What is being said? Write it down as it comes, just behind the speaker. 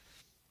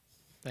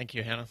Thank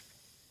you, Hannah.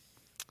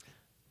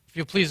 If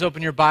you'll please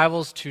open your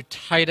Bibles to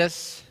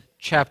Titus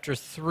chapter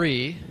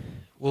 3,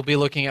 we'll be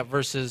looking at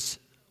verses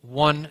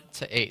 1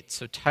 to 8.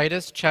 So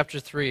Titus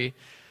chapter 3,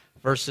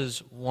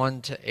 verses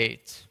 1 to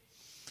 8.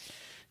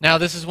 Now,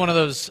 this is one of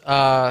those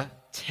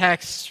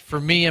texts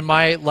for me in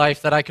my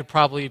life that I could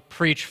probably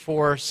preach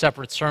 4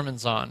 separate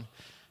sermons on.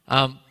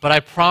 But I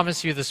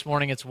promise you this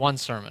morning it's one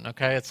sermon,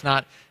 okay? It's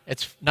not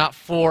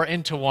 4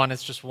 into 1,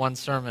 it's just one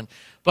sermon.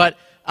 But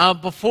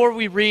before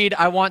we read,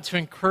 I want to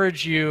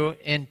encourage you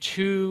in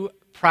 2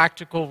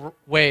 practical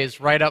ways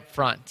right up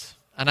front.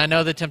 And I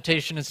know the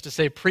temptation is to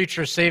say,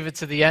 preacher, save it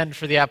to the end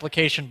for the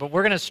application, but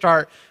we're going to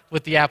start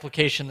with the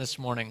application this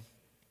morning.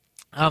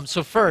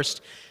 So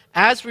first,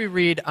 as we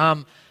read,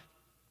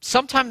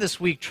 sometime this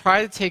week,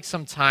 try to take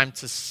some time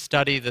to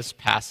study this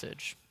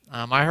passage.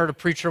 I heard a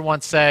preacher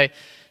once say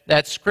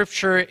that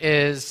Scripture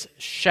is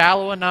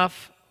shallow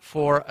enough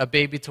for a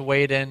baby to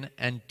wade in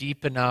and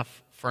deep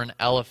enough for an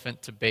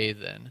elephant to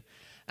bathe in.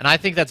 And I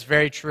think that's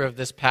very true of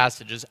this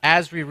passage.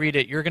 As we read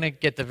it, you're going to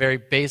get the very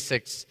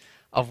basics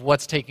of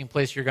what's taking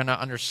place. You're going to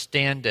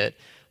understand it.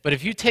 But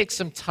if you take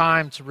some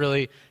time to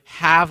really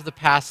have the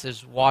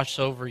passage wash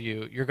over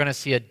you, you're going to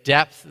see a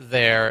depth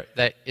there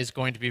that is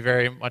going to be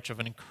very much of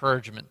an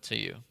encouragement to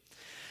you.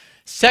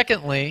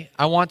 Secondly,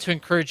 I want to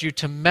encourage you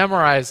to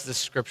memorize this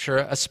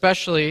scripture,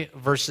 especially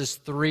verses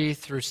 3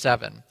 through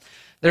 7.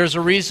 There's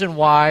a reason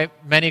why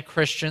many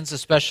Christians,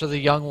 especially the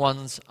young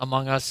ones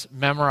among us,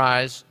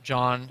 memorize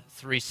John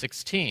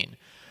 3:16.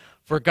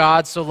 For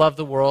God so loved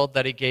the world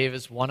that he gave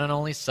his one and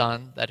only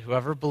Son, that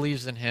whoever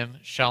believes in him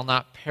shall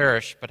not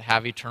perish but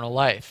have eternal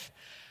life.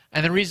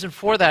 And the reason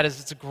for that is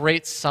it's a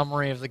great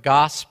summary of the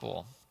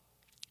gospel.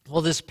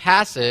 Well, this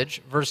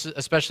passage,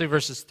 especially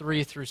verses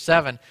 3 through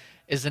 7,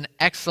 is an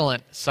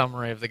excellent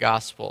summary of the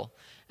gospel.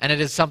 And it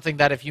is something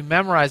that if you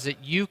memorize it,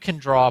 you can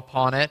draw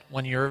upon it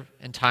when you're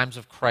in times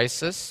of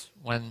crisis,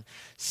 when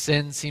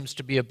sin seems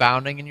to be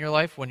abounding in your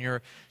life, when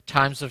you're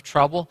times of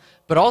trouble.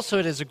 But also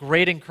it is a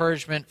great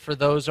encouragement for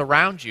those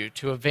around you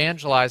to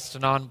evangelize to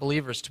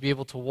non-believers, to be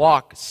able to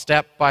walk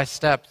step by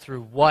step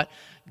through what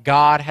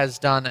God has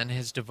done and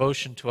his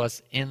devotion to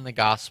us in the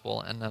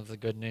gospel and of the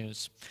good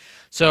news.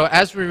 So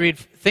as we read,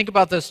 think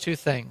about those 2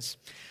 things.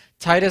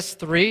 Titus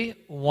 3,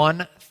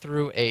 1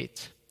 through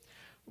 8.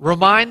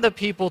 Remind the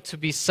people to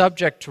be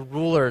subject to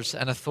rulers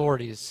and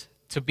authorities,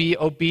 to be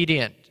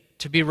obedient,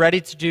 to be ready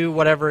to do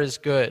whatever is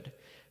good,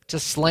 to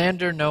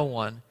slander no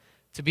one,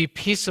 to be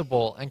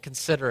peaceable and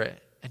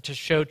considerate, and to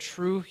show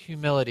true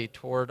humility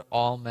toward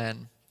all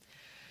men.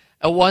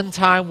 At one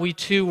time we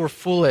too were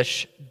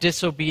foolish,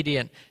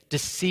 disobedient,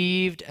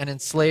 deceived, and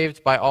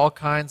enslaved by all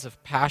kinds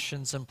of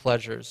passions and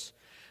pleasures.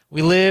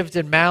 We lived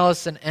in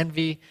malice and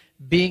envy,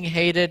 being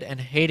hated and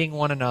hating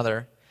one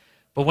another.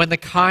 But when the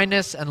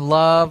kindness and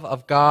love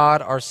of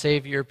God our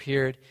Savior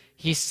appeared,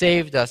 he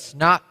saved us,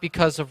 not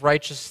because of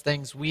righteous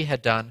things we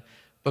had done,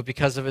 but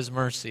because of his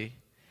mercy.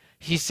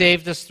 He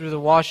saved us through the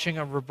washing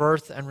of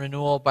rebirth and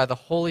renewal by the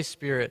Holy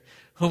Spirit,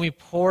 whom he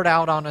poured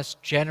out on us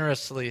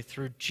generously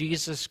through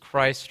Jesus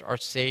Christ our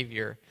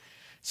Savior,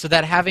 so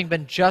that having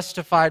been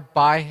justified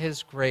by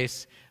his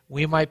grace,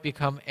 we might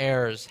become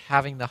heirs,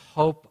 having the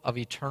hope of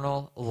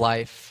eternal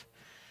life.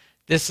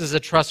 This is a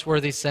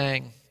trustworthy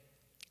saying,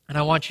 and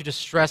I want you to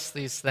stress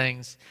these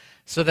things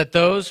so that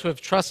those who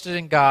have trusted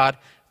in God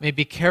may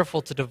be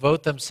careful to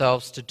devote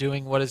themselves to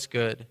doing what is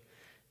good.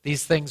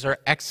 These things are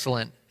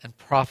excellent and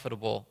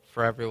profitable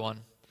for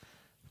everyone.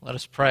 Let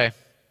us pray.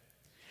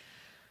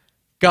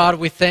 God,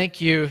 we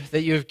thank you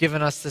that you have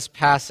given us this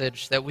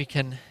passage that we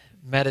can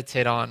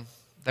meditate on,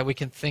 that we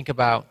can think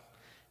about,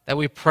 that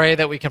we pray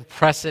that we can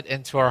press it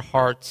into our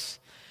hearts,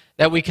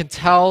 that we can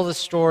tell the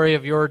story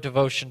of your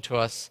devotion to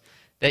us,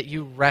 that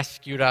you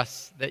rescued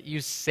us, that you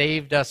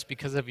saved us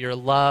because of your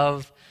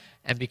love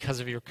and because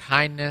of your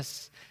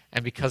kindness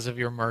and because of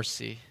your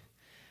mercy.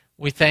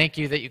 We thank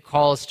you that you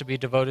call us to be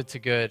devoted to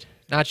good,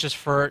 not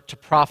just to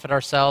profit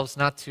ourselves,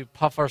 not to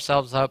puff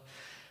ourselves up,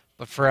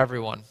 but for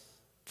everyone,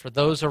 for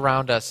those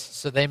around us,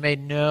 so they may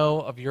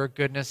know of your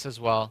goodness as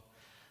well.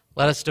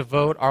 Let us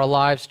devote our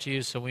lives to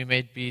you so we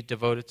may be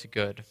devoted to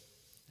good.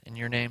 In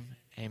your name,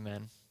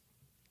 amen.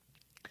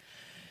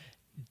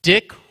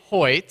 Dick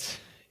Hoyt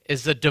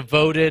is a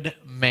devoted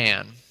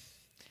man.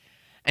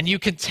 And you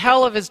can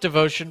tell of his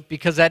devotion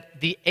because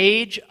at the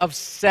age of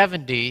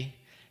 70,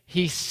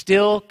 he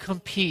still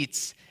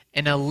competes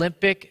in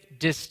Olympic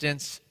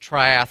distance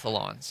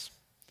triathlons.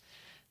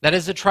 That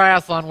is a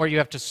triathlon where you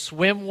have to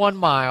swim 1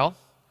 mile,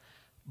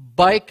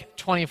 bike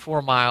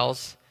 24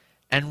 miles,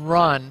 and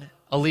run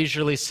a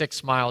leisurely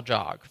 6-mile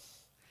jog.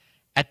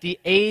 At the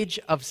age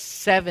of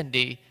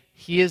 70,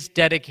 he is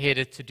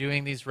dedicated to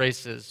doing these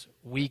races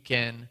week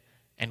in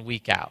and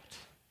week out.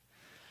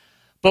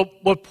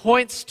 But what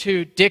points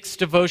to Dick's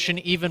devotion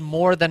even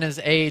more than his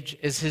age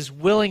is his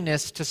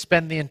willingness to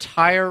spend the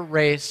entire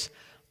race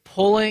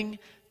pulling,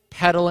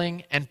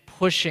 pedaling, and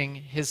pushing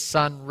his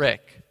son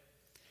Rick.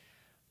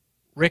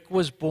 Rick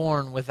was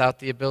born without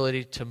the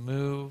ability to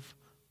move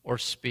or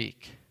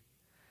speak.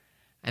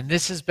 And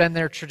this has been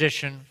their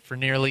tradition for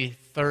nearly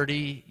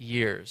 30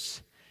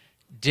 years.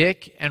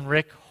 Dick and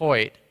Rick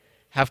Hoyt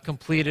have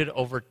completed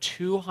over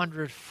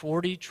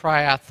 240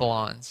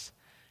 triathlons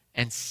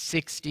and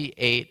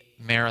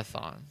 68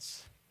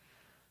 marathons.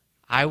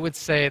 I would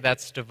say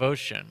that's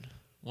devotion,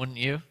 wouldn't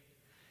you?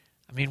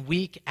 I mean,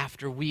 week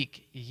after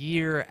week,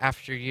 year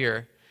after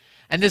year.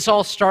 And this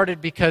all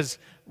started because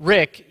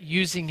Rick,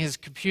 using his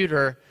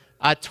computer,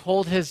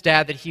 told his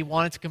dad that he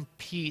wanted to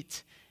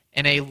compete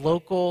in a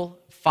local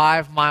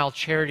 5-mile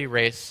charity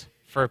race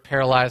for a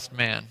paralyzed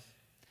man.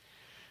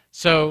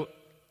 So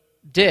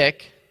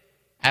Dick,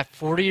 at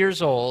 40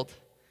 years old,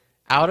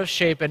 out of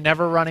shape and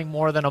never running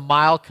more than a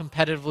mile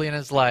competitively in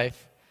his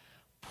life,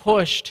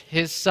 pushed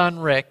his son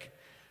Rick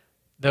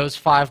those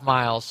 5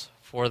 miles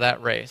for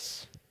that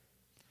race.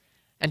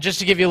 And just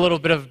to give you a little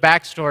bit of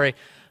backstory,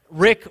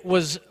 Rick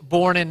was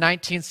born in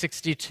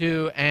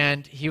 1962,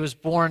 and he was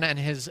born and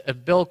his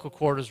umbilical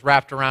cord was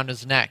wrapped around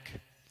his neck,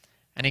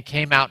 and he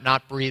came out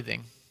not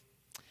breathing.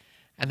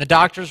 And the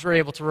doctors were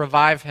able to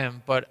revive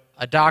him, but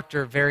a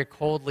doctor very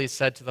coldly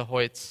said to the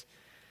Hoyts,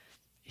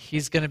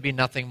 he's going to be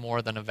nothing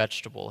more than a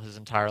vegetable his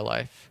entire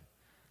life.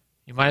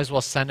 You might as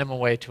well send him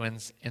away to an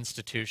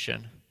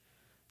institution.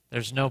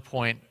 There's no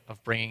point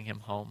of bringing him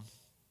home.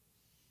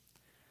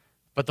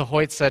 But the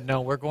Hoyts said, no,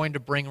 we're going to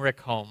bring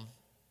Rick home,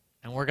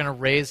 and we're going to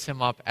raise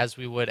him up as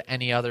we would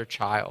any other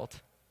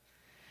child.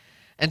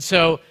 And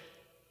so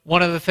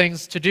one of the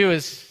things to do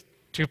is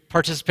to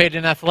participate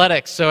in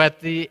athletics. So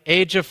at the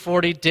age of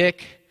 40,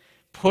 Dick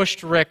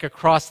pushed Rick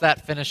across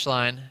that finish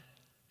line.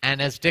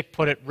 And as Dick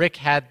put it, Rick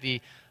had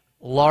the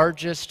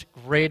largest,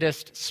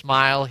 greatest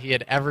smile he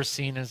had ever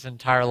seen in his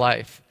entire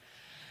life.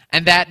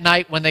 And that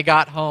night when they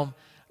got home,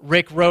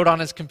 Rick wrote on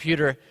his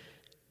computer,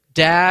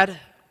 Dad,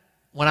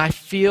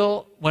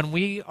 when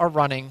we are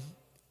running,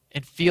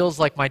 it feels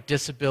like my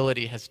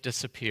disability has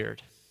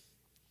disappeared.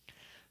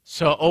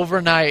 So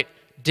overnight,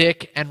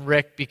 Dick and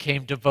Rick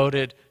became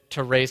devoted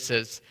to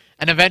races.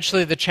 And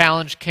eventually the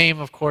challenge came,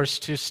 of course,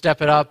 to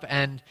step it up,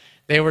 and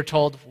they were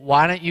told,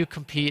 why don't you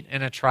compete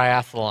in a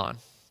triathlon?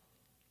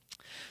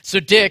 So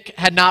Dick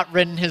had not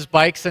ridden his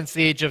bike since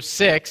the age of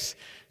 6,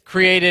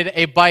 created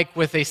a bike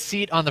with a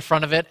seat on the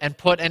front of it, and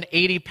put an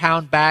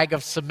 80-pound bag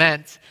of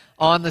cement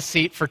on the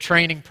seat for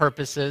training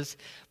purposes.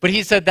 But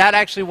he said that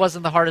actually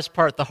wasn't the hardest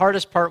part. The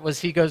hardest part was,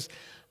 he goes,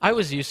 I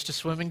was used to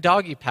swimming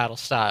doggy paddle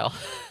style.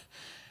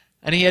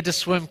 And he had to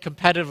swim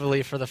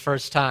competitively for the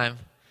first time.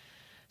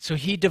 So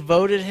he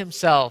devoted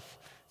himself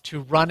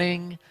to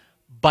running,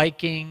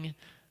 biking,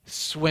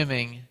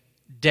 swimming,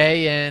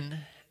 day in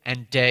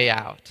and day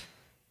out.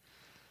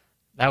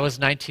 That was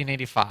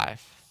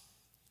 1985.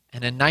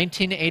 And in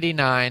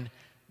 1989,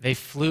 they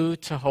flew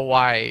to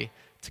Hawaii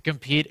to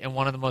compete in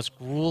one of the most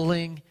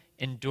grueling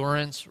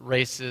endurance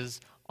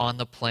races on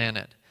the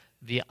planet,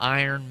 the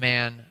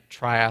Ironman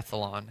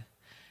Triathlon.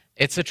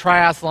 It's a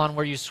triathlon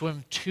where you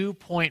swim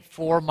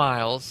 2.4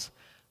 miles,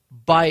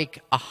 bike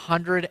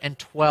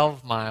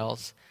 112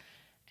 miles,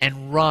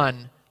 and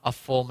run a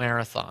full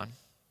marathon.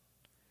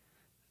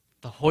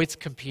 The Hoyts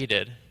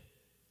competed,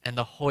 and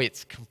the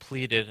Hoyts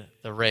completed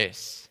the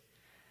race.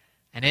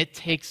 And it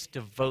takes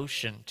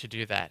devotion to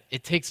do that.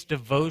 It takes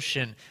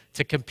devotion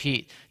to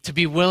compete, to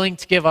be willing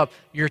to give up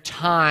your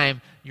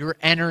time, your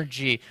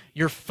energy,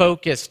 your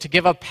focus, to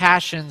give up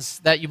passions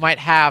that you might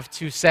have,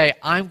 to say,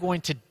 I'm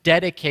going to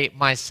dedicate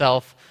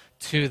myself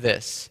to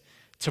this,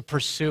 to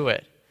pursue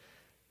it.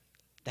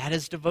 That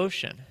is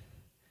devotion.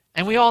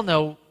 And we all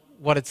know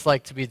what it's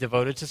like to be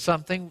devoted to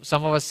something.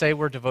 Some of us say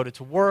we're devoted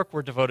to work,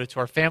 we're devoted to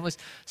our families.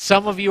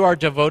 Some of you are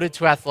devoted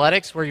to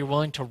athletics, where you're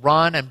willing to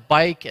run and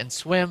bike and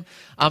swim.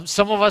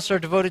 Some of us are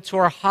devoted to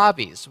our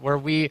hobbies, where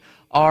we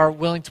are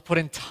willing to put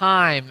in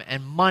time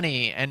and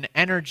money and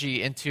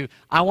energy into,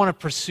 I want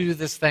to pursue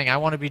this thing, I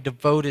want to be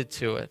devoted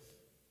to it.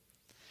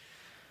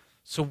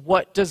 So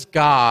what does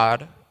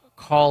God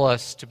call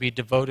us to be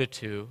devoted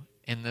to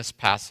in this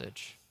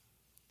passage?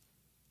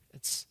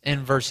 It's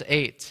in verse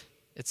 8.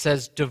 It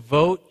says,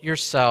 devote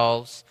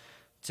yourselves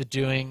to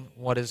doing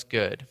what is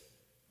good.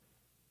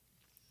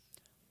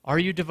 Are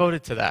you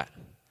devoted to that?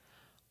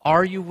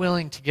 Are you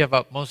willing to give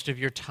up most of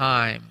your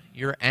time,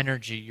 your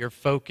energy, your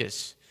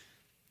focus,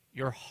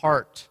 your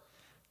heart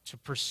to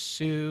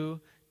pursue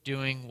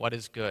doing what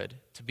is good,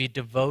 to be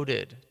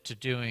devoted to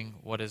doing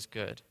what is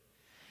good?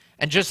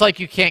 And just like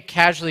you can't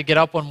casually get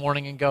up one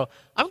morning and go,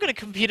 I'm going to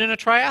compete in a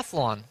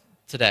triathlon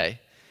today.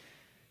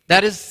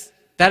 That is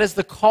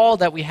the call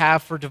that we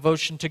have for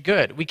devotion to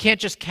good. We can't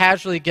just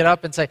casually get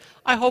up and say,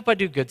 I hope I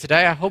do good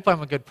today. I hope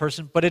I'm a good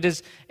person. But it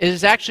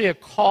is actually a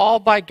call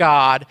by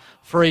God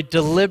for a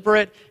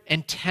deliberate,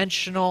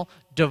 intentional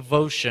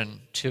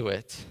devotion to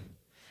it.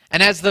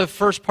 And as the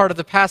first part of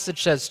the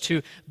passage says,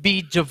 to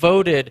be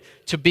devoted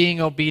to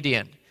being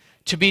obedient,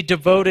 to be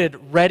devoted,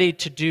 ready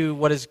to do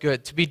what is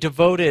good, to be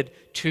devoted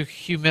to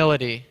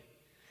humility.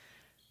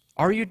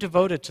 Are you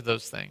devoted to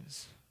those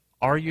things?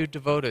 Are you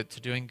devoted to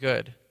doing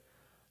good?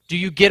 Do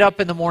you get up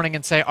in the morning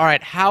and say, all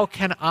right, how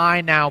can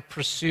I now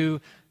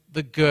pursue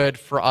the good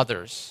for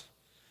others?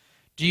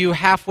 Do you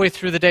halfway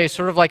through the day,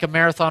 sort of like a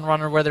marathon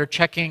runner where they're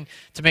checking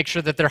to make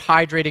sure that they're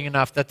hydrating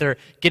enough, that they're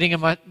getting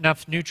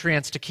enough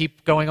nutrients to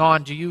keep going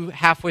on? Do you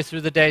halfway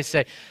through the day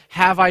say,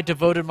 have I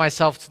devoted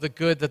myself to the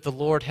good that the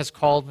Lord has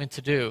called me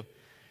to do?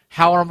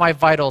 How are my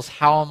vitals?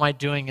 How am I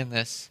doing in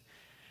this?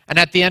 And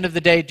at the end of the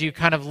day, do you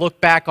kind of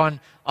look back on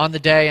the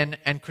day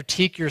and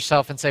critique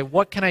yourself and say,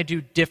 what can I do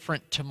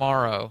different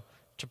tomorrow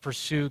to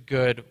pursue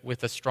good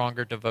with a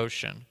stronger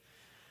devotion?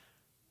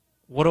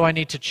 What do I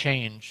need to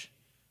change?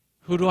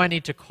 Who do I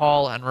need to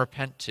call and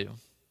repent to?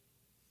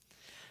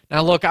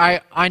 Now look,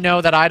 I know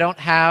that I don't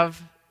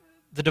have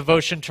the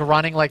devotion to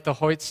running like the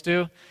Hoyts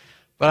do,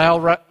 but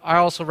I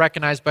also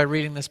recognize by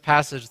reading this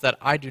passage that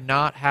I do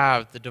not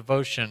have the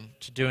devotion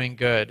to doing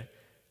good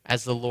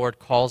as the Lord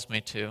calls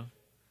me to.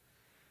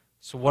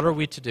 So what are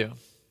we to do?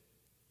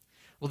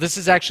 Well, this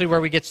is actually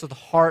where we get to the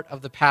heart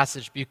of the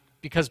passage,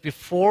 because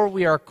before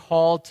we are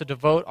called to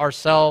devote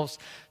ourselves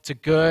to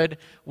good,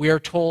 we are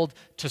told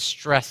to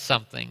stress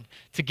something,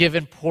 to give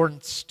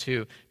importance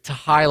to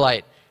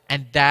highlight,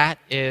 and that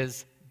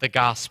is the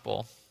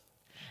gospel.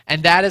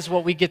 And that is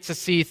what we get to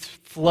see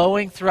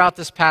flowing throughout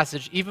this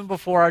passage. Even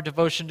before our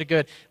devotion to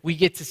good, we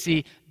get to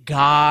see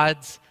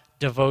God's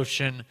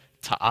devotion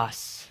to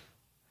us,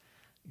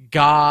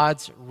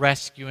 God's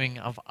rescuing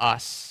of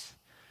us.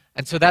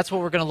 And so that's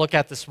what we're going to look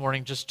at this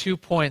morning, just 2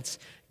 points: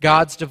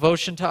 God's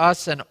devotion to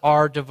us and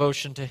our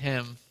devotion to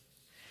Him.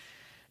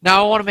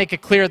 Now I want to make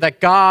it clear that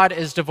God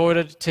is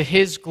devoted to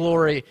His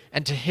glory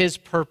and to His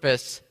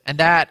purpose, and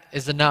that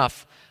is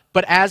enough.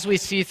 But as we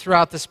see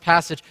throughout this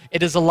passage,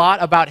 it is a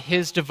lot about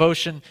His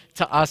devotion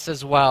to us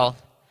as well.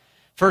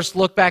 First,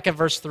 look back at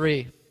verse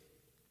 3.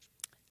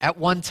 At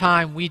one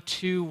time, we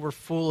too were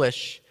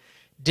foolish,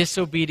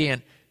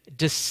 disobedient,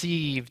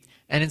 deceived,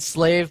 and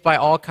enslaved by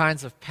all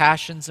kinds of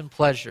passions and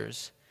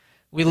pleasures.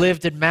 We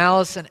lived in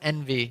malice and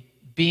envy,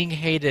 being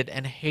hated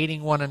and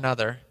hating one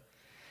another.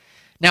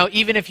 Now,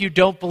 even if you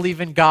don't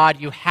believe in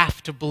God, you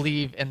have to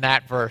believe in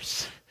that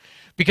verse.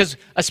 Because,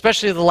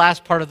 especially the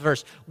last part of the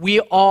verse, we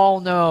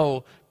all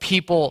know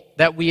people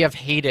that we have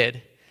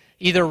hated.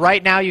 Either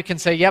right now you can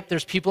say, yep,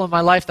 there's people in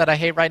my life that I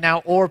hate right now,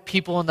 or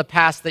people in the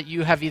past that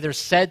you have either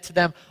said to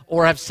them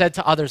or have said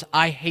to others,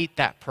 I hate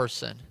that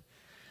person.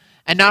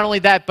 And not only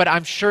that, but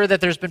I'm sure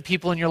that there's been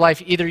people in your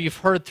life, either you've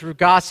heard through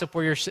gossip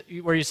where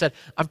you said,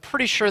 I'm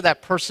pretty sure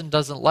that person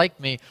doesn't like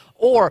me,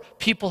 or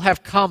people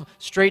have come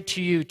straight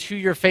to you, to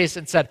your face,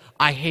 and said,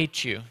 I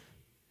hate you.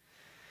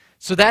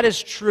 So that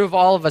is true of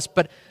all of us,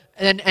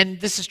 and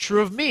this is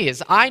true of me,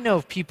 is I know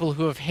of people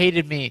who have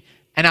hated me,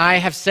 and I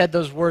have said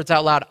those words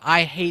out loud,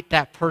 I hate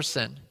that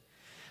person.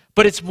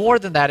 But it's more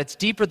than that, it's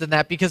deeper than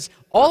that, because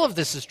all of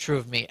this is true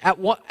of me.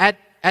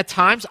 At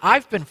times,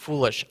 I've been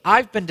foolish,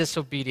 I've been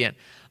disobedient,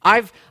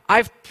 I've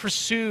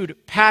pursued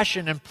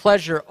passion and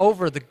pleasure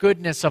over the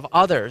goodness of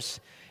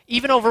others,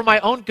 even over my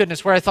own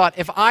goodness, where I thought,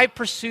 if I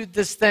pursued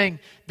this thing,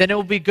 then it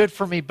will be good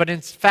for me, but in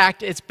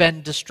fact, it's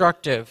been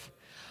destructive.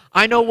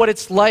 I know what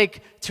it's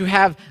like to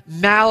have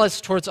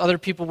malice towards other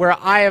people, where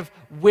I have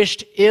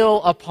wished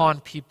ill upon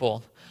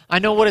people. I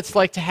know what it's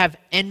like to have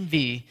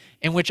envy,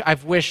 in which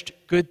I've wished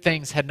good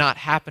things had not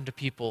happened to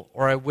people,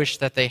 or I wish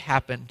that they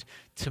happened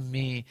to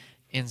me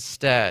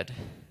instead.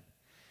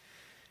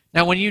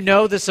 Now, when you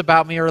know this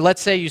about me, or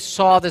let's say you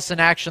saw this in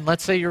action,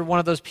 let's say you're one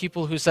of those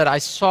people who said, I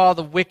saw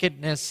the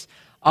wickedness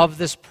of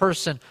this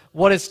person,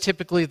 what is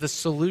typically the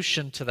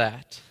solution to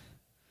that?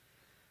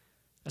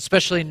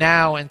 Especially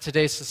now in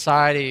today's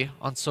society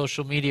on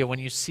social media, when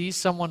you see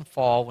someone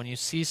fall, when you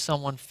see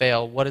someone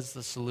fail, what is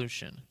the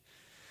solution?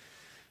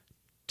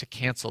 To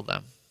cancel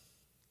them,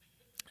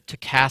 to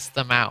cast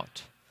them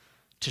out,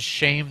 to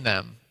shame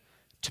them,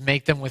 to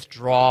make them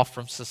withdraw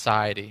from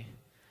society.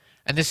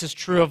 And this is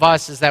true of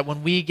us, is that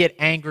when we get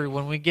angry,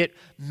 when we get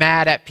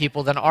mad at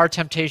people, then our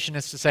temptation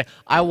is to say,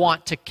 I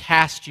want to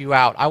cast you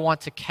out. I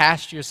want to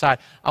cast you aside.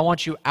 I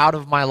want you out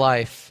of my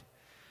life.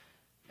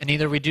 And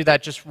either we do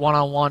that just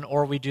one-on-one,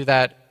 or we do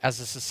that as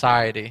a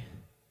society.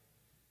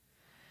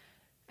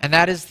 And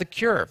that is the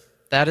cure.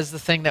 That is the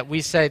thing that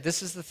we say,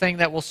 this is the thing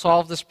that will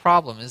solve this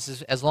problem.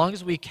 Is as long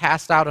as we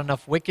cast out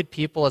enough wicked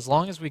people, as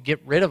long as we get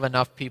rid of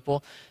enough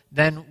people,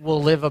 then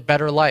we'll live a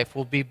better life.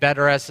 We'll be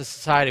better as a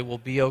society. We'll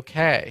be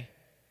okay.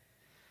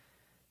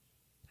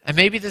 And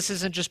maybe this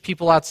isn't just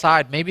people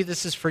outside. Maybe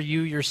this is for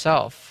you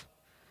yourself.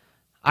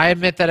 I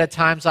admit that at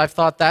times I've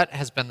thought that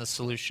has been the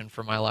solution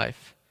for my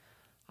life.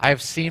 I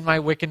have seen my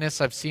wickedness.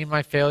 I've seen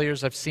my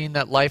failures. I've seen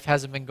that life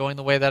hasn't been going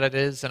the way that it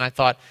is. And I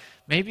thought,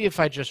 maybe if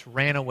I just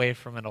ran away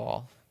from it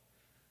all,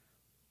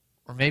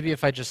 or maybe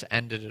if I just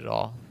ended it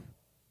all,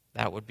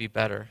 that would be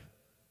better.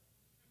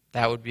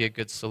 That would be a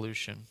good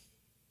solution.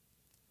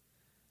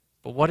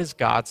 But what is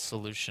God's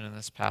solution in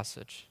this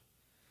passage?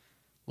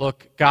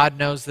 Look, God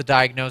knows the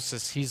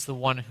diagnosis. He's the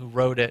one who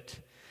wrote it.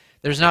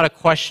 There's not a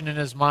question in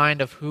His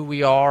mind of who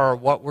we are or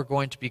what we're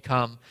going to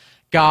become.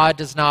 God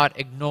does not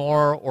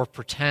ignore or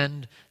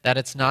pretend that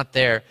it's not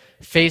there.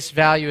 Face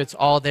value, it's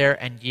all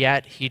there, and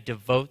yet He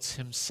devotes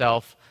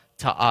Himself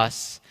to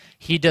us.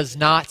 He does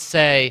not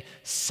say,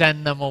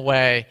 send them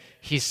away.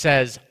 he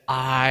says,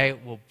 I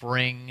will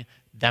bring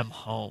them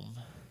home.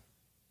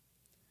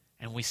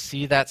 And we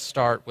see that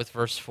start with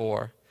verse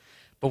 4.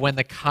 But when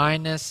the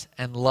kindness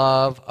and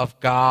love of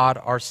God,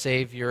 our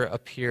Savior,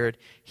 appeared,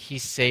 he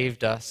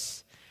saved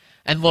us.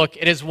 And look,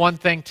 it is one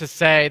thing to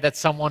say that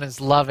someone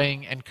is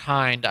loving and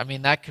kind. I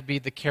mean, that could be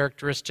the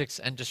characteristics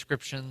and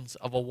descriptions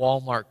of a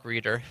Walmart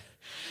greeter.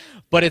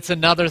 But it's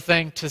another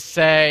thing to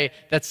say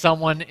that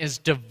someone is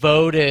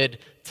devoted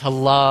to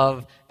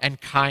love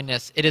and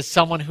kindness. It is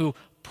someone who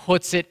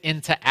puts it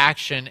into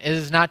action. It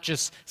is not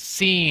just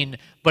seen,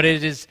 but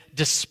it is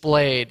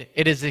displayed.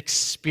 It is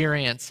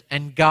experienced.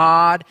 And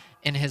God,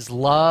 in his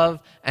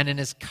love and in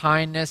his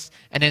kindness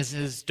and in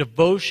his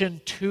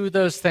devotion to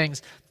those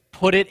things,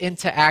 put it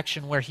into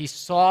action where he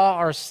saw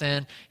our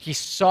sin, he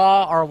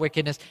saw our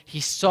wickedness, he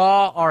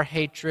saw our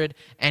hatred,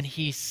 and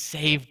he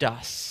saved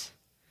us.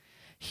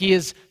 He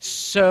is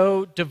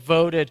so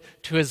devoted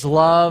to his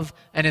love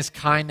and his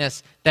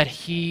kindness that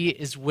he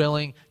is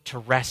willing to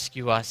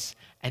rescue us,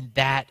 and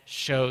that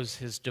shows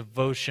his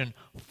devotion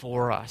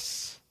for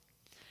us.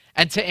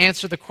 And to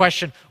answer the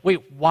question,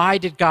 wait, why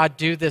did God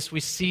do this? We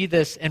see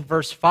this in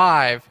verse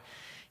 5.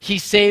 He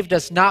saved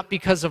us not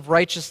because of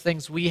righteous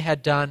things we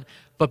had done,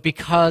 but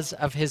because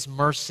of his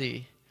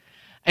mercy.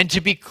 And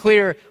to be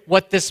clear,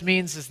 what this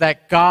means is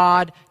that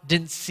God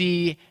didn't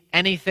see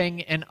anything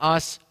in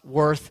us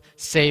worth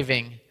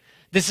saving.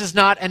 This is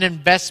not an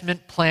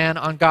investment plan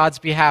on God's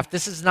behalf.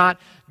 This is not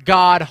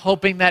God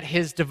hoping that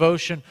his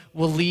devotion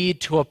will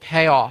lead to a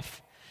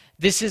payoff.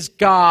 This is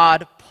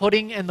God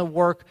putting in the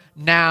work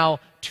now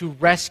to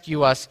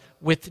rescue us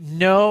with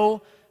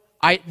no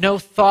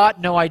thought,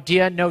 no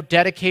idea, no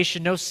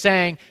dedication, no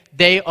saying,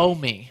 they owe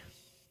me.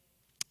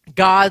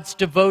 God's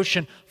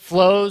devotion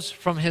flows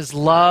from his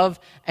love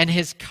and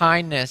his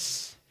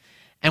kindness,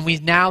 and we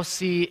now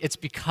see it's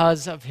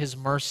because of his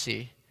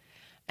mercy.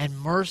 And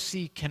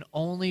mercy can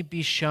only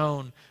be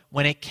shown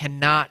when it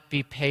cannot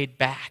be paid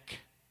back.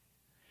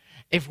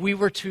 If we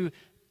were to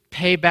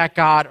pay back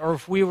God, or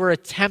if we were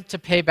to attempt to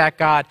pay back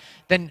God,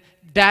 then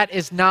that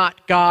is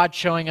not God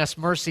showing us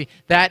mercy.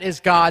 That is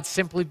God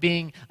simply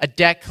being a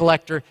debt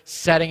collector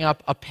setting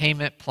up a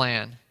payment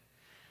plan.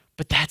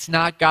 But that's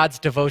not God's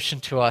devotion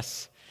to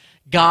us.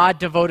 God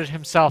devoted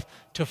himself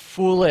to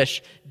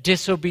foolish,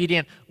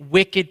 disobedient,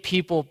 wicked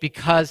people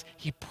because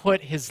he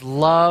put his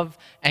love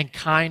and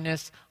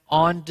kindness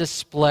on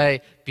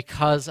display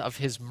because of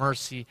his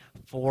mercy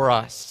for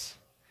us.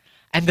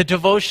 And the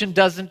devotion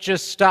doesn't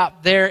just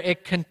stop there,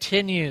 it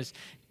continues.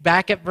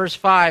 Back at verse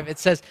 5, it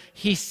says,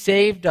 he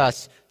saved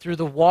us through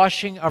the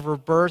washing of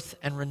rebirth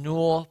and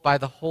renewal by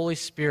the Holy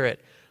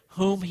Spirit,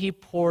 whom he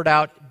poured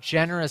out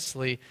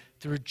generously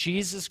through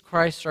Jesus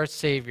Christ our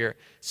Savior,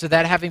 so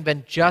that having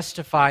been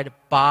justified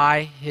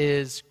by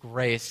his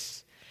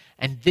grace.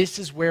 And this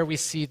is where we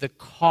see the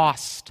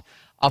cost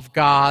of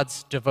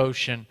God's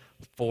devotion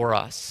for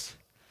us.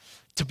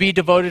 To be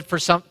devoted for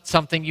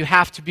something, you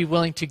have to be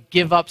willing to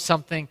give up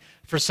something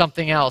for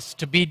something else.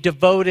 To be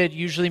devoted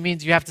usually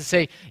means you have to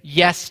say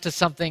yes to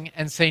something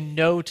and say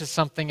no to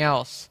something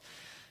else.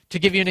 To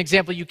give you an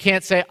example, you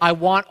can't say, I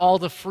want all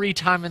the free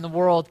time in the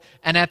world,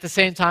 and at the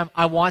same time,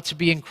 I want to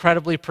be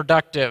incredibly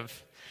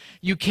productive.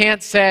 You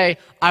can't say,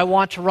 I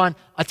want to run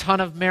a ton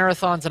of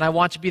marathons and I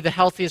want to be the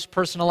healthiest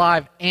person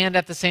alive, and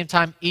at the same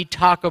time, eat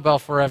Taco Bell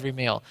for every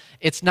meal.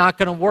 It's not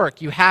going to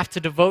work. You have to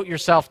devote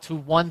yourself to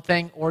one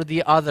thing or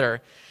the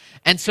other.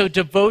 And so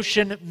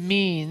devotion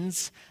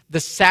means the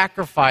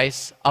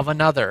sacrifice of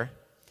another.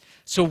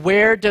 So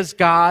where does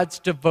God's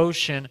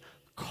devotion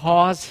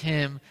cause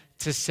him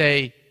to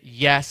say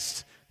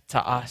yes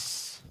to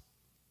us?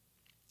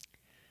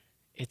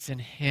 It's in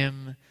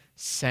him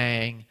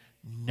saying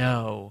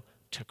no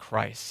to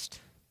Christ.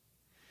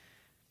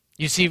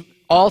 You see,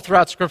 all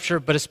throughout Scripture,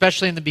 but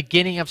especially in the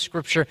beginning of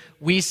Scripture,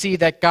 we see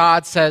that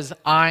God says,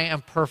 I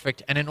am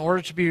perfect, and in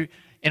order to be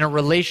in a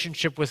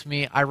relationship with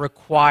me, I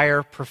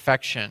require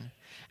perfection.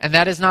 And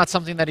that is not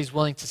something that he's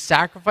willing to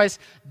sacrifice.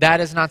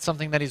 That is not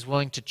something that he's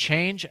willing to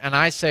change. And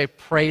I say,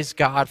 praise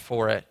God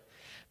for it.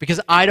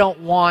 Because I don't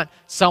want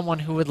someone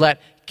who would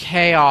let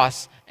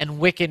chaos and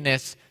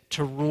wickedness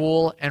to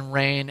rule and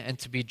reign and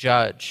to be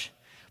judge.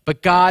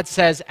 But God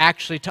says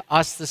actually to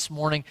us this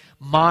morning,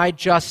 my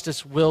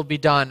justice will be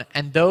done.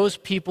 And those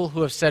people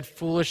who have said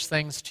foolish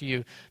things to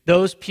you,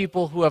 those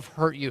people who have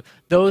hurt you,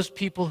 those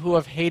people who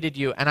have hated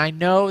you, and I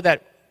know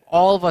that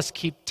all of us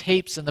keep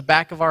tapes in the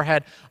back of our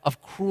head of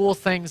cruel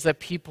things that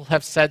people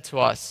have said to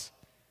us.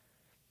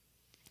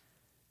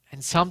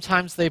 And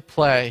sometimes they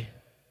play.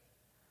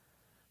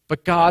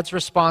 But God's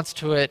response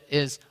to it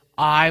is,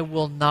 I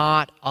will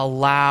not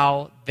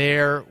allow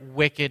their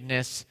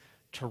wickedness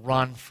to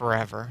run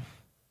forever.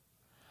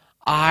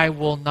 I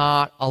will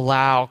not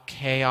allow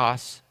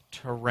chaos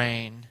to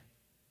reign.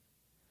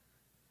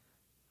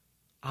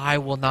 I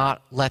will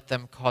not let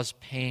them cause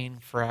pain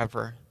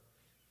forever.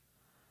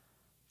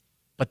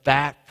 But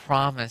that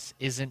promise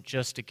isn't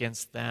just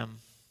against them.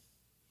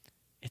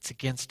 It's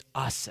against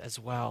us as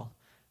well,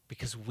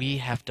 because we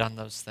have done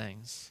those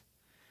things.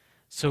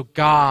 So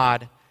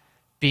God,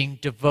 being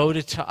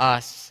devoted to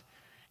us,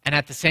 and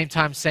at the same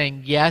time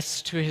saying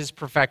yes to his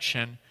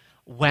perfection,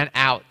 went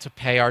out to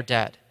pay our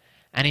debt.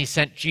 And he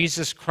sent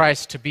Jesus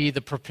Christ to be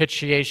the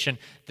propitiation,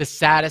 the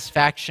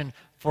satisfaction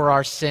for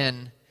our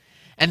sin.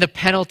 And the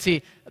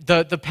penalty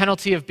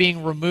of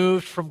being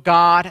removed from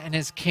God and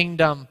his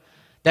kingdom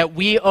that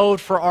we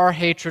owed for our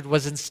hatred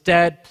was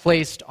instead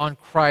placed on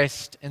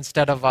Christ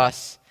instead of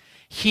us.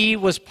 He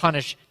was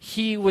punished.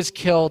 He was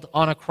killed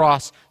on a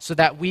cross so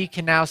that we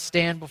can now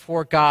stand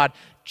before God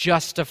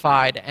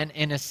justified and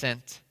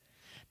innocent,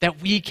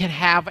 that we can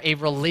have a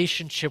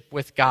relationship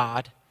with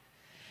God.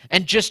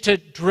 And just to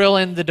drill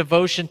in the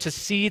devotion, to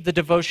see the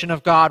devotion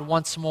of God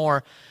once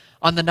more,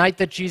 on the night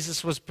that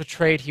Jesus was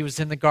betrayed, he was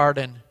in the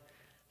garden,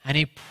 and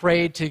he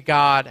prayed to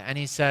God, and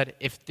he said,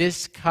 if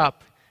this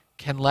cup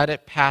can let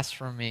it pass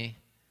from me,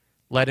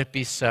 let it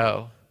be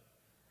so.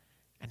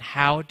 And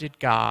how did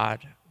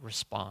God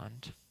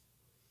respond?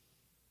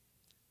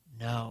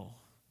 No.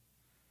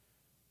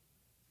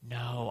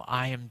 No,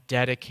 I am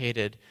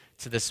dedicated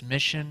to this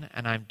mission,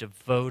 and I'm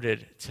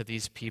devoted to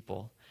these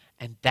people.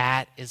 And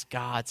that is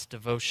God's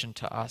devotion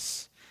to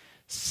us.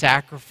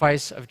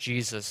 Sacrifice of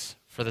Jesus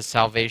for the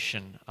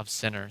salvation of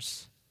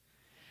sinners.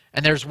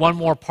 And there's one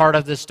more part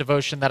of this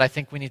devotion that I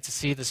think we need to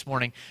see this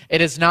morning.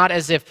 It is not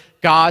as if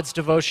God's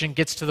devotion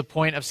gets to the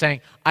point of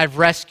saying, I've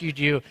rescued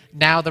you,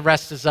 now the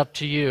rest is up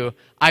to you.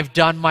 I've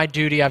done my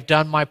duty, I've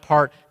done my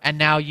part, and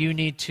now you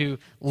need to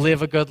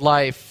live a good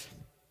life.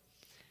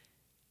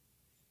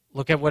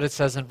 Look at what it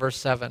says in verse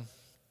 7.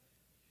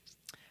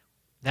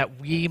 That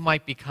we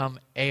might become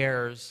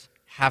heirs,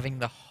 having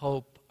the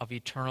hope of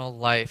eternal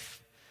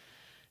life.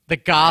 The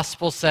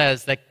gospel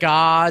says that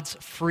God's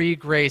free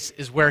grace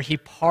is where he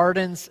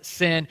pardons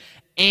sin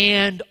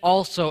and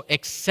also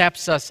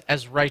accepts us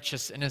as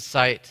righteous in his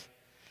sight.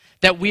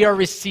 That we are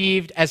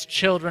received as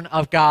children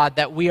of God,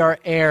 that we are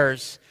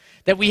heirs,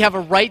 that we have a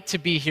right to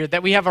be here,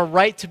 that we have a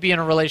right to be in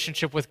a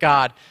relationship with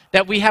God,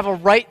 that we have a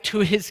right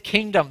to his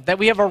kingdom, that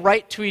we have a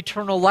right to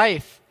eternal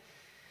life.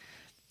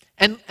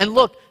 And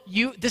look,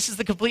 this is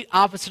the complete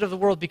opposite of the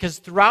world, because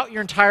throughout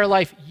your entire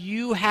life,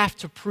 you have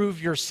to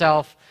prove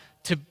yourself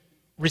to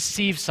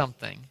receive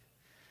something.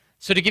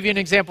 So to give you an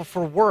example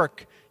for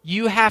work,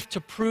 you have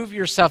to prove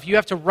yourself. You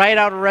have to write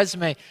out a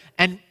resume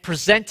and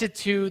present it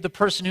to the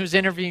person who's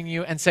interviewing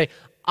you and say,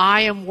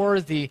 I am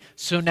worthy,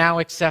 so now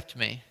accept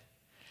me.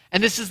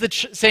 And this is the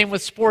same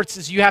with sports,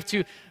 is you have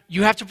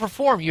to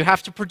perform, you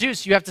have to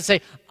produce, you have to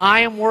say,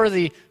 I am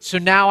worthy, so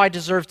now I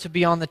deserve to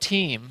be on the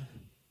team.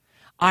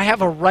 I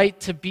have a right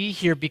to be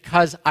here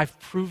because I've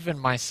proven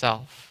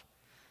myself.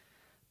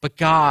 But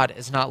God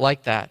is not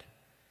like that.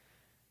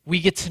 We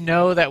get to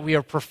know that we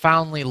are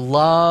profoundly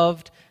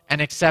loved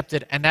and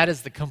accepted, and that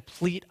is the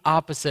complete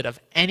opposite of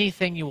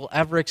anything you will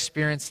ever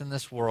experience in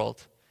this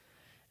world.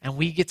 And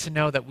we get to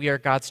know that we are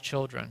God's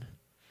children,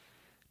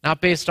 not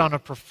based on a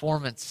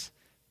performance,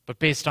 but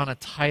based on a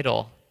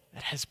title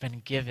that has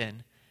been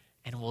given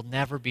and will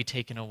never be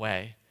taken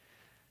away.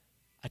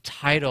 A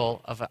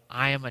title of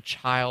I am a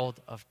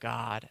child of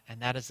God,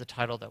 and that is the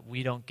title that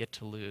we don't get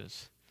to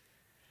lose.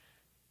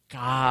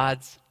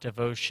 God's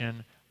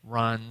devotion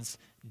runs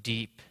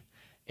deep.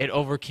 It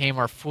overcame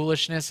our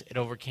foolishness, it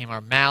overcame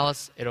our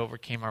malice, it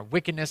overcame our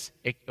wickedness,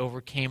 it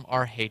overcame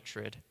our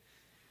hatred.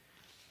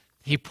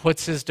 He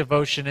puts his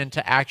devotion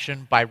into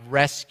action by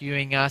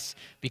rescuing us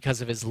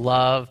because of his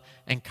love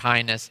and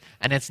kindness.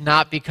 And it's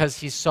not because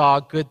he saw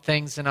good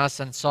things in us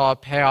and saw a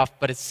payoff,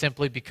 but it's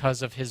simply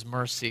because of his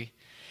mercy.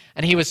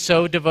 And he was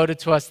so devoted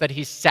to us that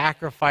he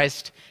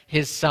sacrificed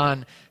his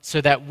son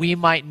so that we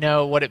might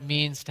know what it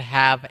means to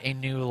have a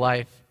new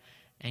life.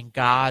 And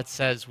God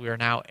says we are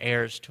now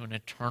heirs to an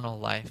eternal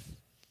life.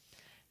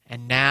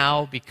 And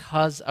now,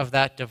 because of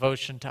that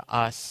devotion to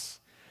us,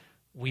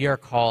 we are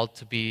called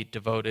to be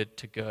devoted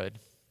to good.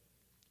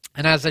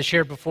 And as I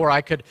shared before,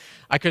 I could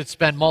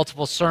spend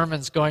multiple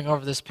sermons going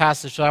over this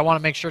passage, so I want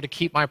to make sure to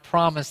keep my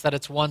promise that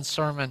it's one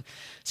sermon.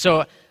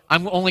 So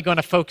I'm only going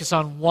to focus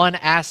on one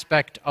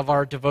aspect of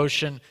our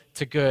devotion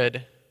to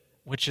good,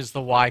 which is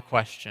the why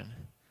question.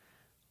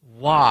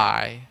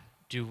 Why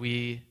do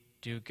we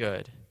do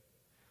good?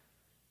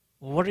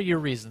 Well, what are your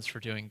reasons for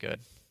doing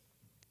good?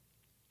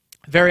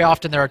 Very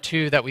often there are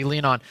two that we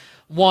lean on.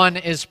 One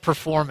is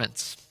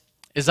performance.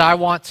 Is I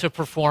want to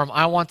perform.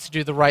 I want to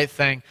do the right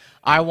thing.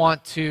 I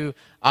want to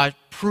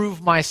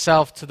prove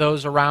myself to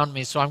those around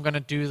me, so I'm going to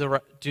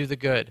do the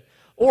good.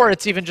 Or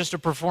it's even just a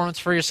performance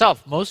for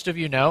yourself. Most of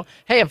you know,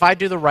 hey, if I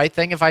do the right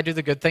thing, if I do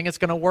the good thing, it's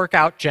going to work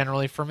out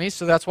generally for me,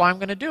 so that's why I'm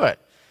going to do it.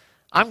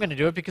 I'm going to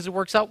do it because it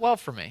works out well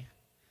for me.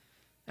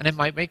 And it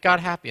might make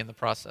God happy in the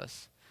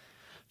process.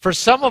 For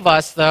some of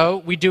us, though,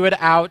 we do it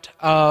out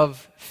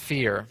of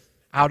fear,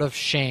 out of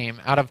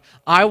shame, out of,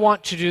 I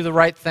want to do the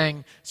right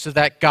thing so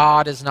that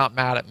God is not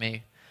mad at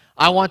me.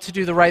 I want to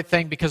do the right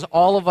thing because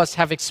all of us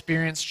have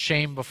experienced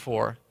shame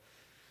before,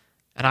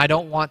 and I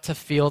don't want to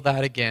feel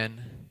that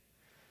again.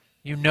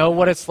 You know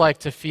what it's like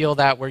to feel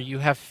that where you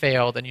have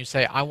failed, and you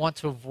say, I want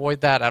to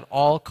avoid that at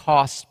all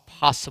costs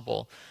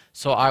possible,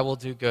 so I will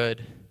do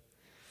good.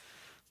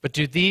 But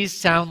do these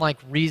sound like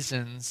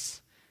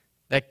reasons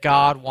that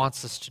God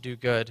wants us to do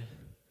good.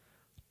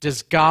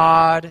 Does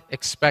God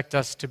expect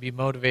us to be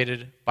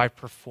motivated by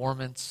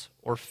performance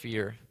or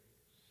fear?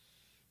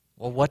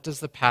 Well, what does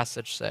the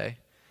passage say?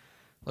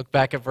 Look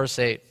back at verse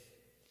 8.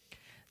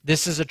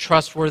 This is a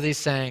trustworthy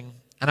saying,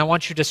 and I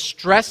want you to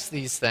stress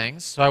these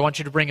things. So I want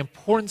you to bring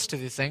importance to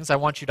these things. I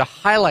want you to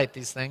highlight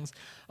these things.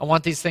 I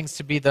want these things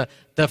to be the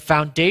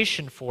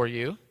foundation for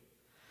you,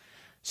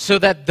 so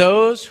that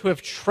those who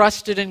have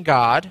trusted in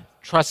God,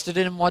 trusted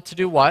in Him what to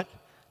do what?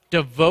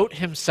 Devote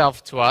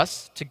Himself to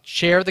us, to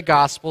share the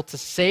gospel, to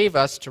save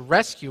us, to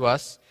rescue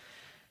us.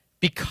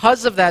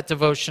 Because of that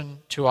devotion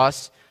to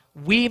us,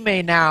 we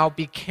may now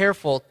be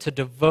careful to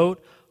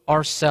devote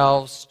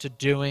ourselves to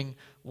doing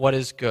what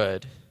is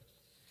good.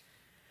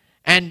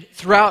 And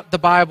throughout the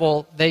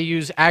Bible, they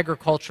use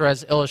agriculture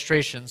as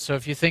illustrations. So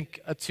if you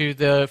think to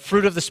the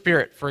fruit of the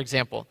Spirit, for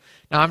example.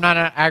 Now, I'm not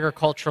an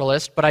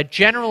agriculturalist, but I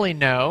generally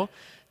know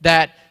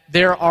that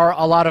there are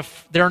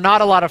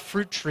not a lot of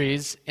fruit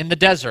trees in the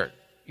desert.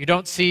 You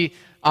don't see,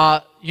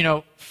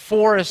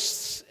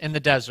 forests in the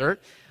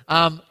desert.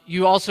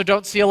 You also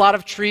don't see a lot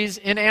of trees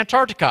in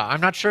Antarctica.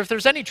 I'm not sure if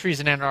there's any trees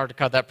in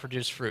Antarctica that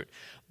produce fruit.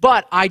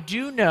 But I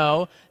do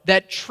know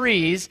that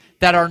trees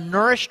that are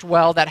nourished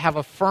well, that have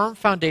a firm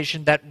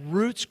foundation, that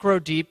roots grow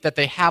deep, that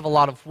they have a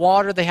lot of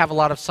water, they have a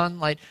lot of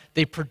sunlight,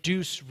 they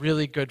produce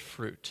really good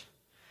fruit.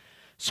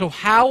 So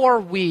how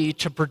are we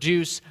to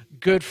produce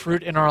good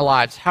fruit in our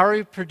lives? How are we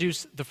to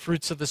produce the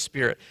fruits of the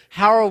Spirit?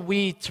 How are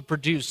we to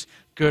produce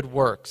good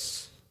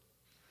works?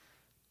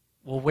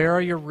 Well, where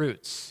are your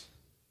roots?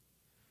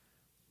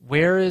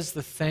 Where is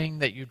the thing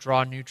that you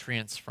draw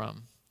nutrients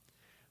from?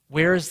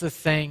 Where is the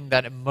thing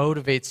that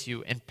motivates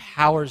you,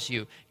 empowers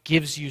you,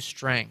 gives you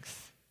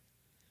strength?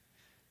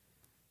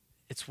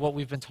 It's what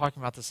we've been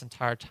talking about this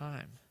entire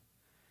time.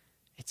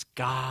 It's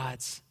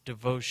God's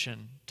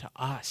devotion to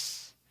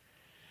us.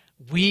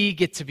 We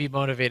get to be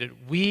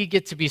motivated. We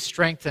get to be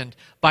strengthened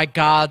by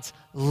God's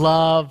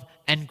love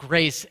and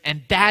grace.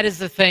 And that is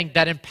the thing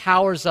that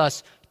empowers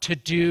us to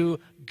do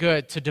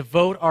good, to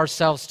devote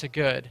ourselves to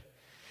good.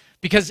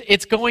 Because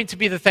it's going to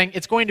be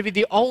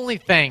the only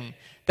thing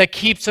that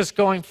keeps us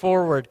going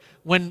forward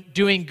when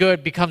doing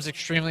good becomes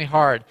extremely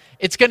hard.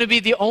 It's going to be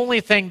the only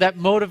thing that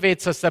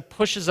motivates us, that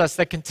pushes us,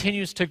 that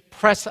continues to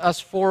press us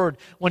forward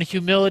when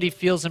humility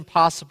feels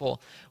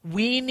impossible.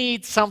 We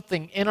need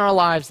something in our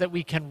lives that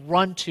we can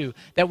run to,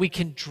 that we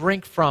can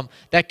drink from,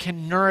 that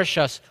can nourish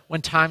us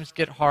when times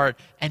get hard.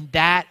 And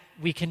that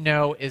we can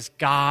know is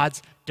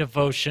God's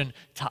devotion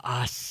to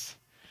us,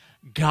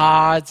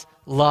 God's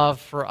love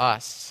for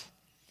us.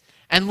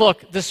 And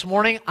look, this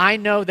morning, I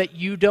know that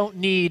you don't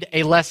need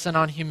a lesson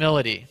on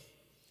humility.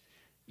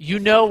 You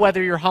know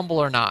whether you're humble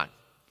or not.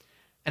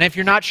 And if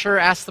you're not sure,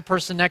 ask the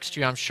person next to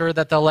you. I'm sure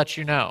that they'll let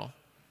you know.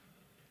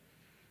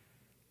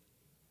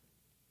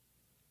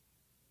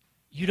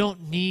 You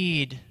don't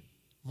need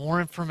more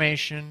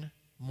information,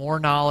 more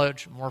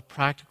knowledge, more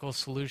practical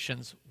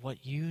solutions.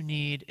 What you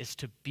need is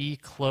to be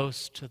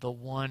close to the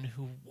one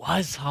who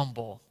was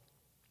humble,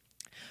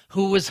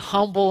 who was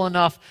humble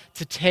enough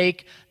to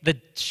take the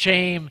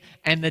shame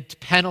and the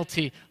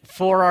penalty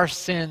for our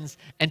sins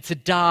and to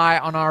die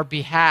on our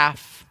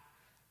behalf.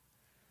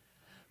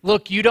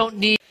 Look, you don't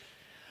need...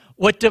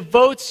 What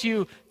devotes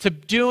you to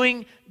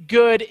doing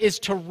good is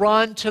to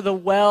run to the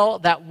well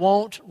that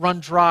won't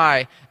run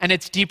dry. And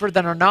it's deeper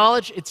than our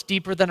knowledge, it's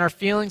deeper than our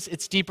feelings,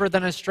 it's deeper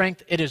than our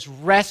strength. It is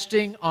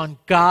resting on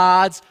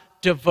God's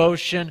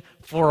devotion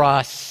for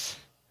us.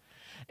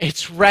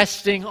 It's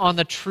resting on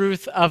the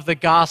truth of the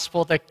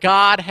gospel that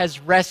God has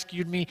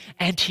rescued me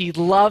and He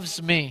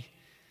loves me.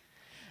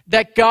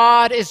 That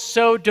God is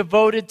so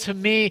devoted to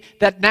me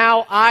that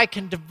now I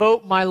can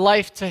devote my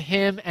life to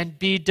Him and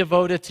be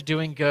devoted to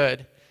doing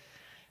good.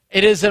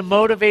 It is a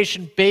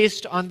motivation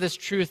based on this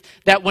truth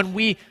that when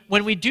we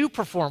do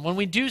perform, when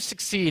we do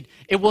succeed,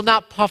 it will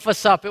not puff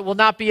us up. It will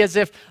not be as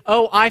if,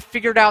 oh, I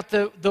figured out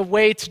the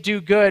way to do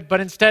good, but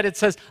instead it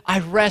says, I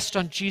rest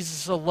on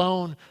Jesus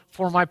alone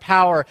for my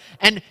power.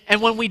 And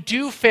when we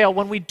do fail,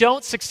 when we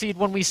don't succeed,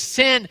 when we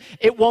sin,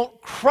 it won't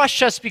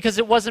crush us because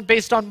it wasn't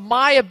based on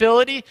my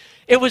ability.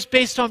 It was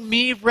based on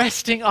me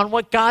resting on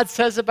what God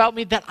says about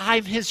me, that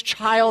I'm His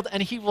child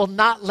and He will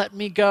not let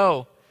me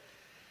go.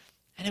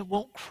 And it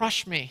won't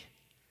crush me.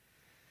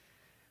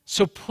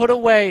 So put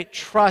away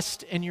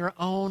trust in your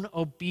own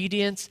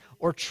obedience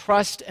or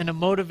trust in a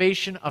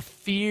motivation of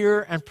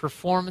fear and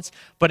performance,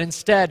 but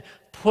instead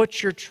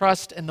put your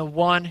trust in the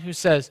one who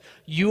says,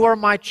 you are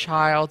my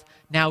child,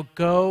 now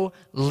go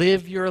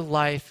live your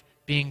life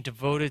being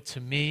devoted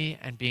to me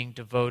and being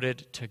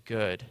devoted to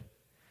good.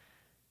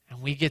 And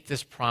we get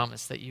this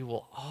promise that you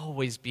will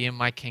always be in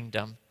my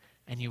kingdom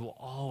and you will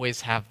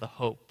always have the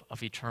hope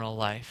of eternal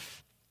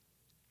life.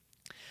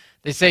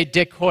 They say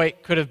Dick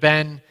Hoyt could have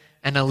been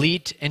an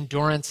elite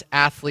endurance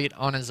athlete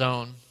on his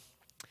own.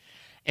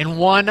 In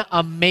one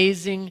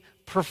amazing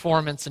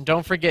performance, and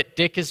don't forget,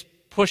 Dick is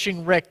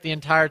pushing Rick the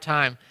entire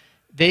time,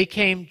 they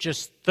came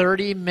just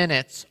 30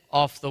 minutes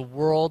off the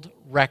world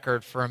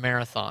record for a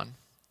marathon.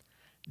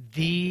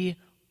 The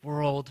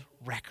world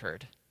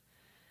record.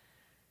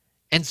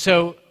 And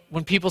so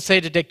when people say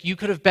to Dick, you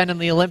could have been in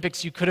the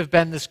Olympics, you could have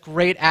been this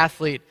great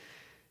athlete,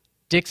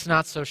 Dick's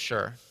not so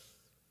sure.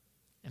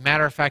 As a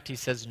matter of fact, he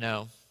says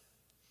no.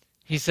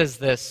 He says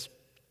this,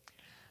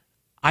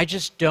 I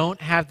just don't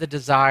have the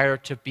desire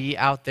to be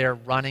out there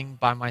running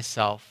by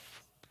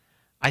myself.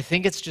 I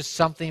think it's just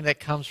something that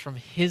comes from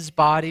his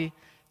body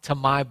to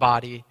my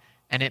body,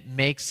 and it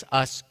makes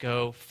us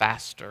go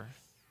faster.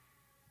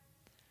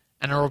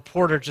 And a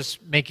reporter,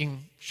 just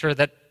making sure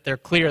that they're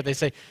clear, they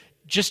say,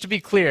 just to be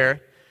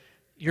clear,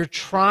 you're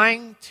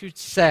trying to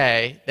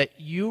say that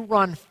you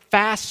run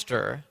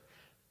faster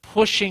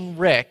pushing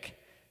Rick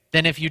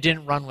than if you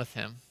didn't run with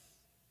him.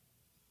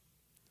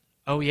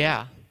 Oh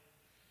yeah,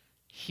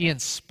 he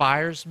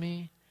inspires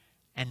me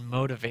and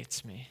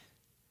motivates me.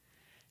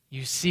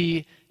 You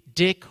see,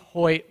 Dick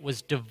Hoyt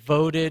was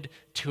devoted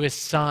to his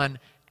son,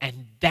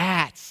 and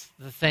that's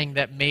the thing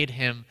that made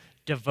him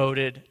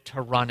devoted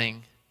to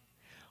running.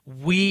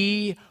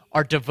 We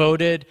are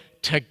devoted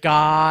to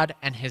God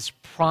and his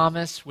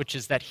promise, which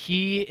is that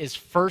he is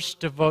first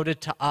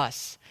devoted to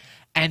us.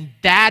 And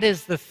that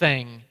is the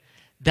thing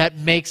that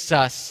makes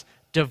us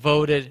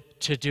devoted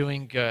to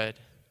doing good.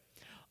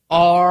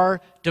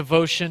 Our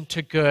devotion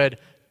to good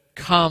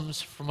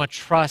comes from a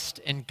trust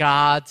in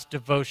God's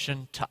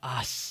devotion to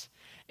us.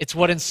 It's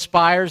what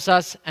inspires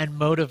us and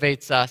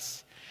motivates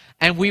us.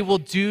 And we will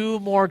do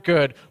more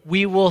good.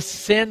 We will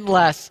sin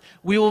less.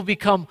 We will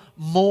become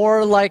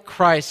more like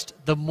Christ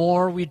the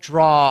more we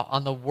draw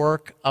on the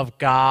work of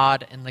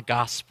God in the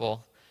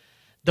gospel.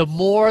 The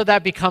more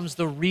that becomes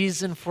the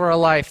reason for our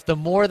life, the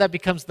more that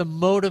becomes the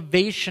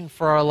motivation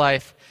for our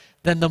life,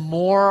 then the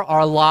more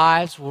our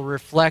lives will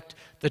reflect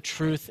the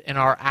truth in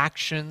our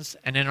actions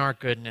and in our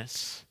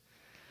goodness.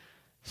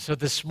 So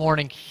this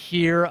morning,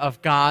 hear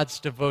of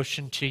God's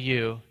devotion to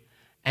you,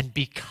 and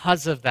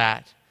because of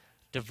that,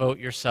 devote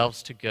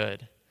yourselves to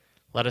good.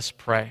 Let us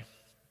pray.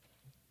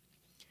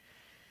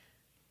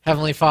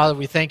 Heavenly Father,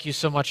 we thank you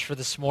so much for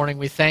this morning.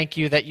 We thank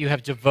you that you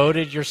have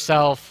devoted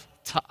yourself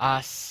to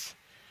us,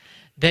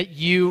 that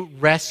you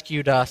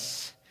rescued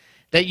us,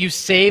 that you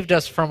saved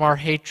us from our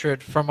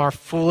hatred, from our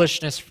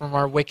foolishness, from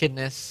our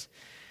wickedness,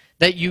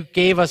 that you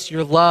gave us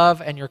your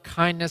love and your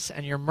kindness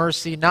and your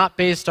mercy, not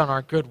based on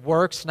our good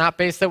works, not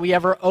based that we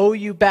ever owe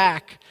you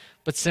back,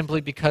 but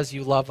simply because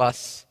you love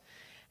us,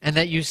 and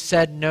that you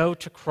said no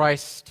to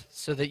Christ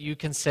so that you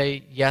can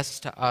say yes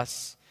to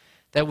us,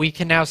 that we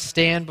can now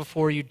stand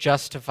before you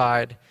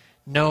justified,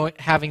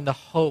 having the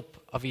hope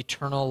of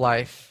eternal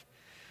life.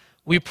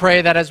 We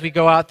pray that as we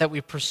go out that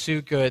we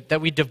pursue good,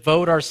 that we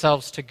devote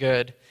ourselves to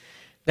good,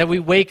 that we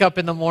wake up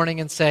in the morning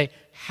and say,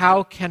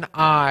 how can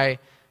I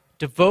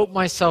devote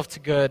myself to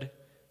good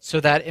so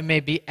that it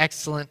may be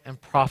excellent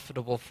and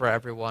profitable for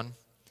everyone?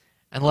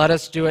 And let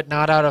us do it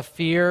not out of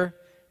fear,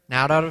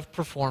 not out of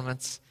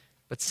performance,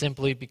 but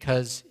simply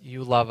because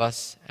you love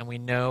us and we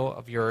know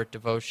of your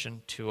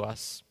devotion to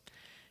us.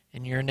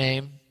 In your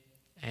name,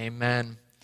 amen.